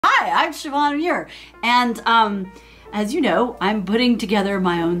Hi, I'm Siobhan Muir, and as you know, I'm putting together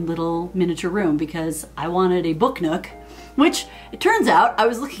my own little miniature room because I wanted a book nook, which it turns out I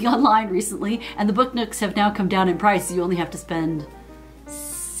was looking online recently, and the book nooks have now come down in price. So you only have to spend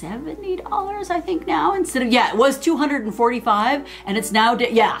 $70, I think now, instead of, yeah, it was $245, and it's now,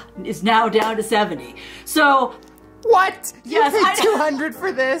 it's now down to 70. So, what? You yes, paid $200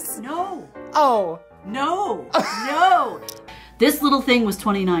 for this? No. Oh. No, no. This little thing was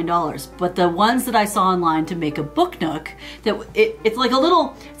 $29, but the ones that I saw online to make a book nook, that it's like a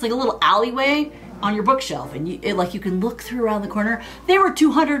little alleyway on your bookshelf, and you can look through around the corner. They were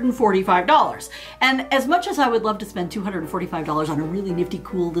 $245, and as much as I would love to spend $245 on a really nifty,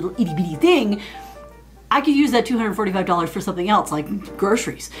 cool little itty bitty thing, I could use that $245 for something else, like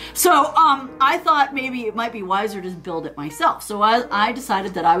groceries. So I thought maybe it might be wiser to build it myself. So I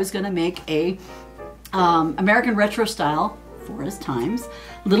decided that I was going to make a American retro style Forest Times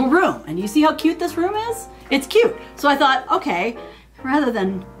little room. And you see how cute this room is? It's cute. So I thought, okay, rather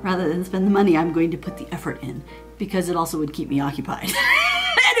than spend the money, I'm going to put the effort in, because it also would keep me occupied.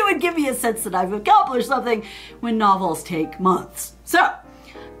 And it would give me a sense that I've accomplished something when novels take months. So,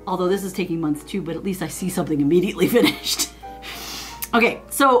 although this is taking months too, but at least I see something immediately finished. Okay,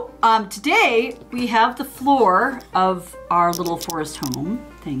 so today we have the floor of our little forest home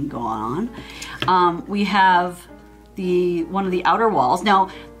thing going on. We have one of the outer walls. Now,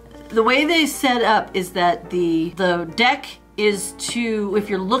 the way they set up is that the deck is if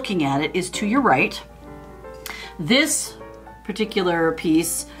you're looking at it, is to your right. This particular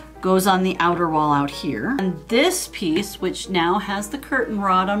piece goes on the outer wall out here. And this piece, which now has the curtain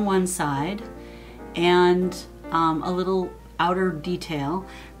rod on one side and a little outer detail,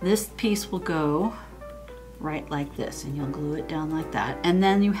 this piece will go right like this, and you'll glue it down like that. And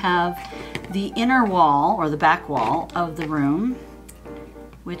then you have the inner wall, or the back wall of the room,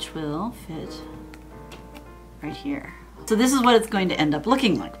 which will fit right here. So this is what it's going to end up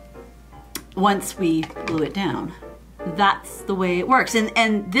looking like once we glue it down. That's the way it works.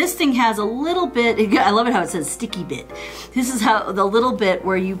 And this thing has a little bit, I love it how it says sticky bit. This is how the little bit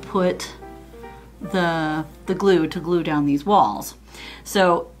where you put the glue to glue down these walls.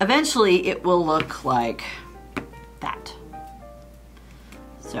 So eventually it will look like that.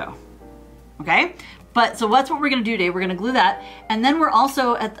 So, okay. So that's what we're gonna do today. We're gonna glue that. And then we're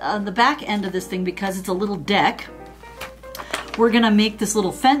also on the back end of this thing, because it's a little deck, we're gonna make this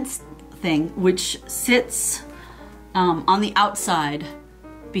little fence thing, which sits on the outside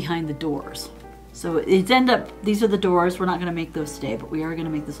behind the doors. So these are the doors. We're not gonna make those today, but we are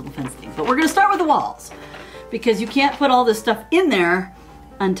gonna make this little fence thing. But we're gonna start with the walls, because you can't put all this stuff in there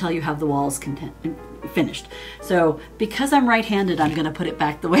until you have the walls finished. So because I'm right-handed, I'm gonna put it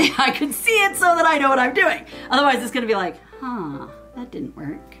back the way I can see it so that I know what I'm doing. Otherwise it's gonna be like, huh, that didn't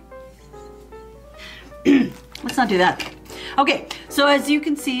work. Let's not do that. Okay, so as you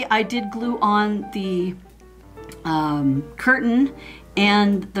can see, I did glue on the curtain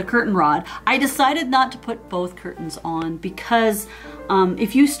and the curtain rod. I decided not to put both curtains on because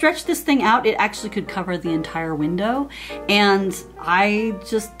if you stretch this thing out, it actually could cover the entire window, and I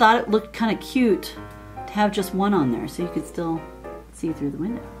just thought it looked kind of cute to have just one on there so you could still see through the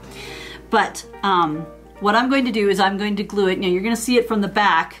window. But what I'm going to do is I'm going to glue it. Now you're going to see it from the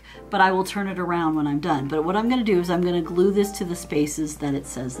back, but I will turn it around when I'm done. But what I'm going to do is I'm going to glue this to the spaces that it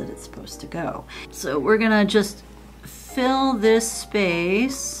says that it's supposed to go. So we're going to just fill this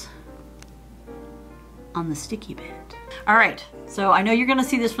space on the sticky bit. All right, so I know you're gonna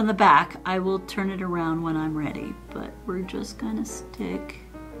see this from the back. I will turn it around when I'm ready, but we're just gonna stick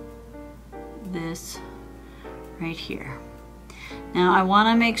this right here. Now I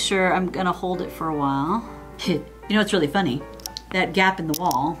wanna make sure, I'm gonna hold it for a while. You know what's really funny? That gap in the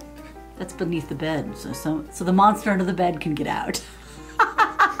wall, that's beneath the bed, so the monster under the bed can get out.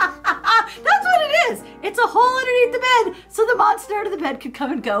 That's what it is. It's a hole underneath the bed, so the monster under the bed can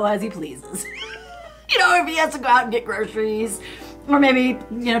come and go as he pleases. You know, if he has to go out and get groceries, or maybe,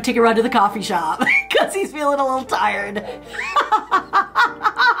 you know, take a run to the coffee shop because he's feeling a little tired.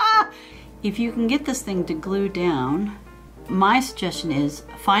 If you can get this thing to glue down, my suggestion is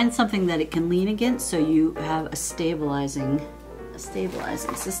find something that it can lean against so you have a stabilizing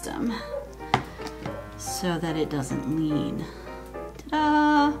system so that it doesn't lean.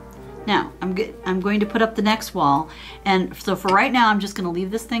 Ta-da! Now, I'm going to put up the next wall, and so for right now, I'm just going to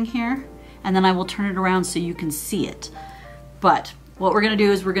leave this thing here, and then I will turn it around so you can see it. But what we're going to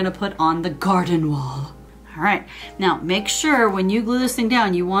do is we're going to put on the garden wall. All right, now make sure when you glue this thing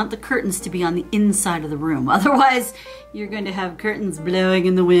down, you want the curtains to be on the inside of the room. Otherwise, you're going to have curtains blowing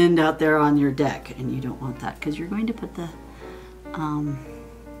in the wind out there on your deck, and you don't want that because you're going to put the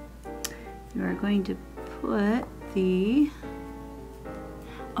you are going to put the,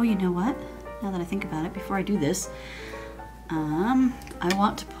 oh, you know what? Now that I think about it, before I do this, I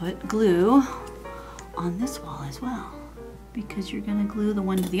want to put glue on this wall as well, because you're gonna glue the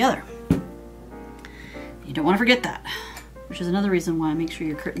one to the other. You don't want to forget that, which is another reason why I make sure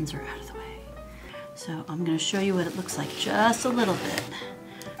your curtains are out of the way. So I'm gonna show you what it looks like just a little bit.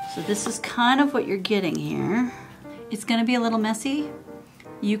 So this is kind of what you're getting here. It's gonna be a little messy.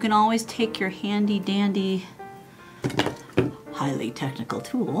 You can always take your handy dandy, highly technical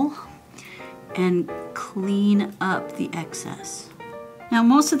tool and clean up the excess. Now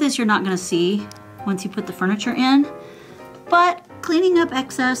most of this you're not gonna see once you put the furniture in, but cleaning up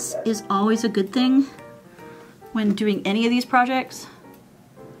excess is always a good thing when doing any of these projects.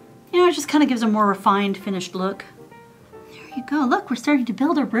 You know, it just kind of gives a more refined, finished look. There you go, look, we're starting to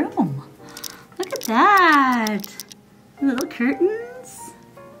build a room. Look at that. Little curtains.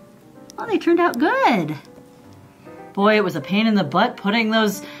 Oh, they turned out good. Boy, it was a pain in the butt putting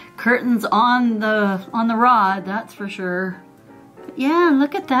those curtains on the rod, that's for sure. But yeah,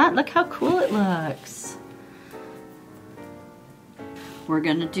 look at that. Look how cool it looks. We're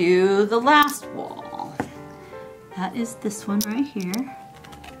gonna do the last wall. That is this one right here.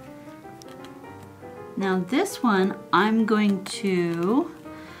 Now this one, I'm going to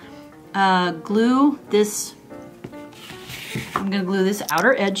glue this. I'm gonna glue this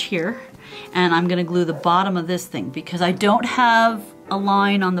outer edge here, and I'm gonna glue the bottom of this thing because I don't have a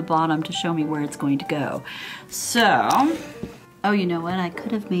line on the bottom to show me where it's going to go. So, oh, you know what? I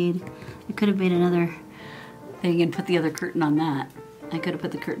could have made another thing and put the other curtain on that. I could have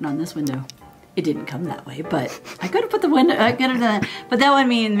put the curtain on this window. It didn't come that way, but I could have put the window. I could have done that, but that would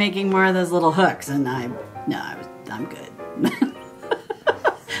mean making more of those little hooks, and I'm good.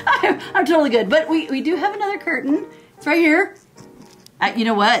 I'm totally good. But we do have another curtain. It's right here. You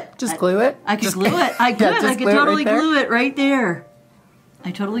know what? Just glue it? I could glue it. I could. I could totally glue it right there.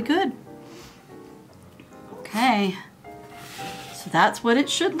 I totally could. Okay. So that's what it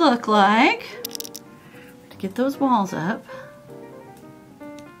should look like. To get those walls up.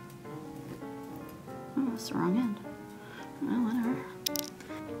 Oh, that's the wrong end. Oh, whatever.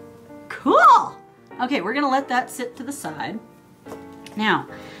 Cool! Okay, we're gonna let that sit to the side. Now,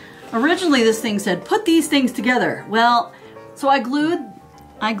 originally this thing said, put these things together. Well, so I glued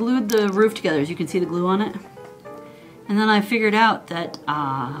the roof together, as you can see the glue on it. And then I figured out that,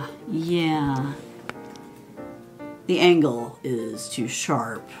 yeah, the angle is too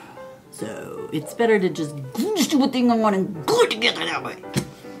sharp. So it's better to just do a thing I want and glue it together that way.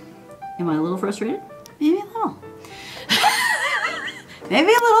 Am I a little frustrated? Maybe a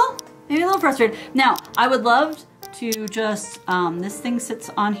little. Maybe a little frustrated. Now, I would love to just, this thing sits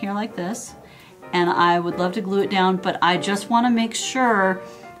on here like this, and I would love to glue it down, but I just want to make sure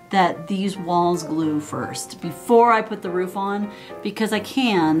that these walls glue first before I put the roof on, because I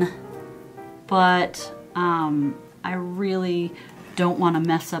can, but I really don't want to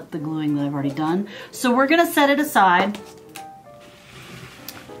mess up the gluing that I've already done. So we're gonna set it aside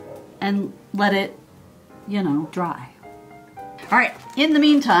and let it, you know, dry. All right, in the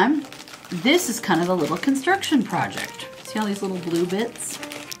meantime, this is kind of a little construction project. See all these little blue bits?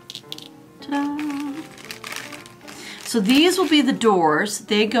 Ta-da! So these will be the doors.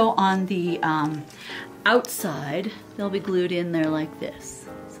 They go on the outside. They'll be glued in there like this.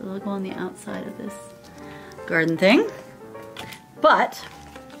 So they'll go on the outside of this garden thing. But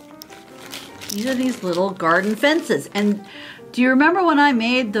these are these little garden fences. And do you remember when I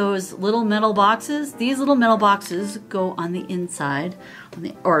made those little metal boxes? These little metal boxes go on the inside,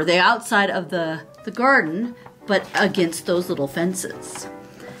 or the outside of the garden, but against those little fences.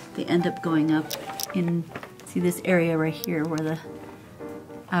 They end up going up in, see this area right here where the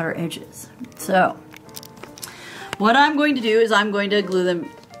outer edge is. So what I'm going to do is I'm going to glue them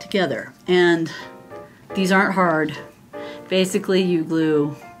together. And these aren't hard. Basically you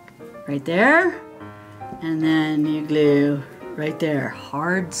glue right there, and then you glue right there.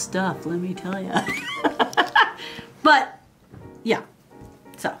 Hard stuff, let me tell you. But yeah,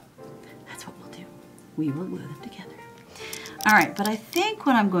 so that's what we'll do. We will glue them together. All right, but I think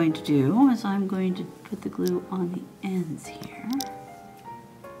what I'm going to do is I'm going to put the glue on the ends here.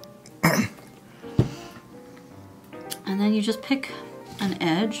 And then you just pick an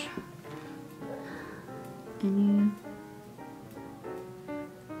edge and you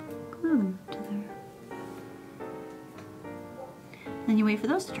glue them to there. Then you wait for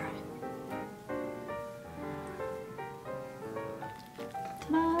those to dry.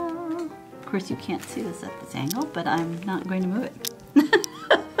 Ta-da! Of course you can't see this at this angle, but I'm not going to move it.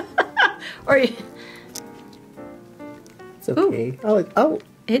 Or you... It's okay. Ooh. Oh,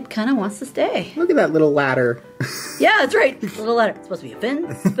 it kind of wants to stay. Look at that little ladder. Yeah, that's right. Little ladder. It's supposed to be a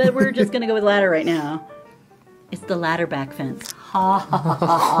fence, but we're just gonna go with ladder right now. It's the ladder back fence. Ha ha ha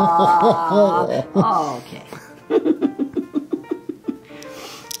ha. Oh, okay.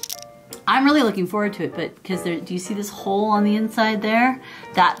 I'm really looking forward to it, but because do you see this hole on the inside there?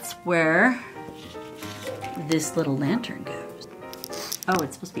 That's where this little lantern goes. Oh,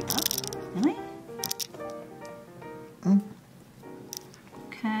 it's supposed to be up? Really?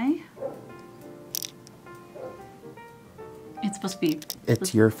 Okay. It's supposed to be...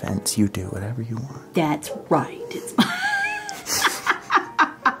 It's your fence. You do whatever you want. That's right. It's my,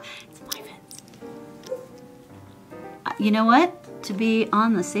 it's my fence. You know what? To be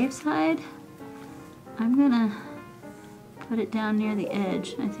on the safe side, I'm gonna put it down near the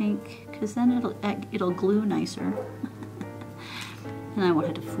edge, I think, because then it'll glue nicer. And I won't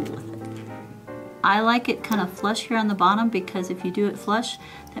have to fool with it. I like it kind of flush here on the bottom because if you do it flush,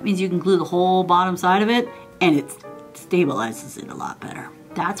 that means you can glue the whole bottom side of it and it stabilizes it a lot better.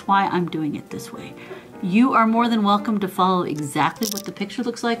 That's why I'm doing it this way. You are more than welcome to follow exactly what the picture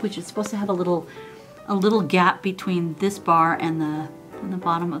looks like, which is supposed to have a little gap between this bar and the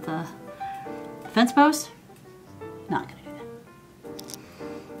bottom of the fence post. Not gonna do that.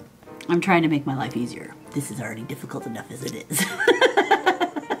 I'm trying to make my life easier. This is already difficult enough as it is.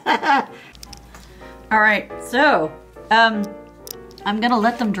 All right, so I'm gonna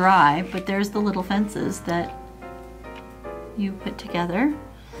let them dry, but there's the little fences that you put together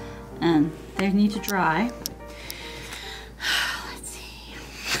and they need to dry. Let's see.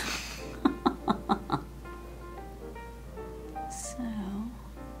 So,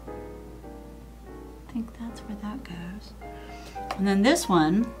 I think that's where that goes. And then this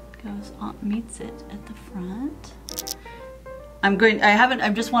one goes on, meets it at the front. I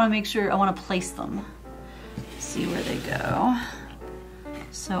just want to make sure, I want to place them. See where they go.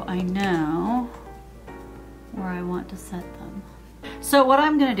 So I know where I want to set them. So what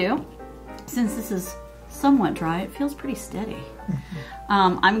I'm gonna do, since this is somewhat dry, it feels pretty steady.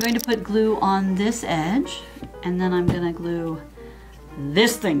 I'm going to put glue on this edge and then I'm gonna glue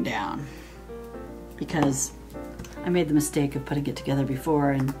this thing down because I made the mistake of putting it together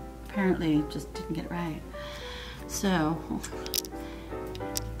before and apparently just didn't get it right. So,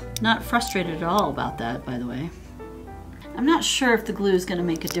 not frustrated at all about that, by the way. I'm not sure if the glue is going to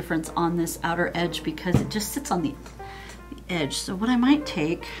make a difference on this outer edge because it just sits on the edge. So what I might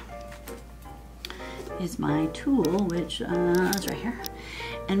take is my tool, which is right here,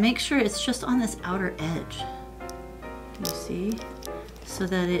 and make sure it's just on this outer edge. You see? So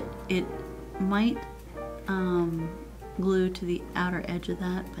that it might glue to the outer edge of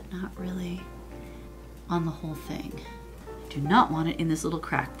that, but not really on the whole thing. Do not want it in this little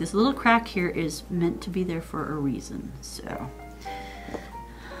crack. This little crack here is meant to be there for a reason, so.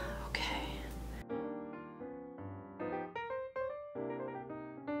 Okay.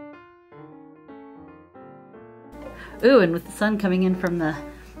 Ooh, and with the sun coming in from the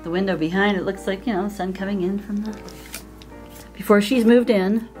window behind, it looks like, you know, the sun coming in from the, before she's moved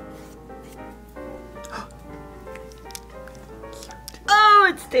in. Oh,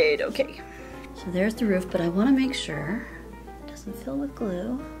 it stayed, okay. So there's the roof, but I want to make sure doesn't fill with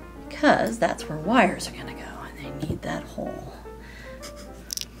glue because that's where wires are gonna go and they need that hole.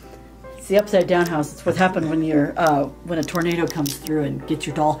 It's the upside down house. It's what happened when you're when a tornado comes through and gets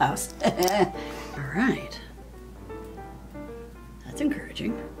your dollhouse. All right, that's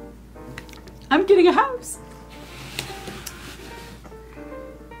encouraging. I'm getting a house.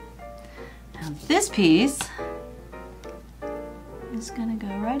 Now this piece is gonna go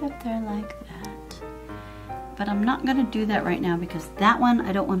right up there like that. But I'm not gonna do that right now because that one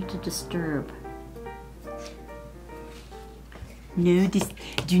I don't want it to disturb. No,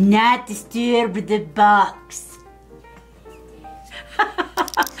 do not disturb the box.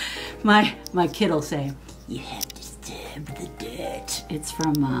 my kid will say, you have disturbed the dirt. It's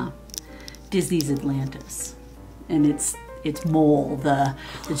from Disney's Atlantis. And it's Mole, the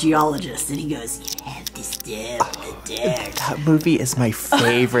geologist, and he goes, you have disturbed the dirt. That movie is my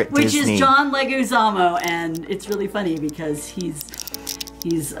favorite Which Disney. is John Leguizamo, and it's really funny because he's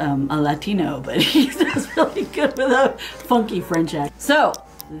a Latino, but he's just really good with a funky French accent. So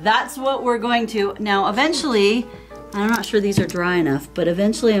that's what we're going to, now eventually, I'm not sure these are dry enough, but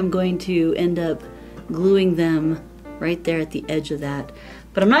eventually I'm going to end up gluing them right there at the edge of that.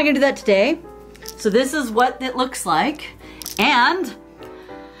 But I'm not gonna do that today. So this is what it looks like. And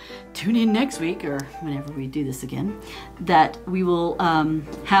tune in next week, or whenever we do this again, that we will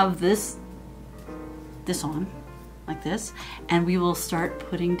have this on, like this, and we will start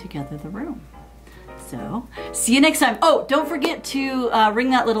putting together the room. So, see you next time. Oh, don't forget to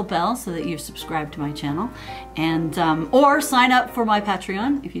ring that little bell so that you're subscribed to my channel. And, or sign up for my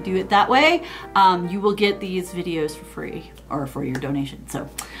Patreon. If you do it that way, you will get these videos for free or for your donation. So,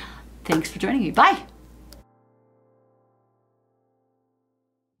 thanks for joining me. Bye.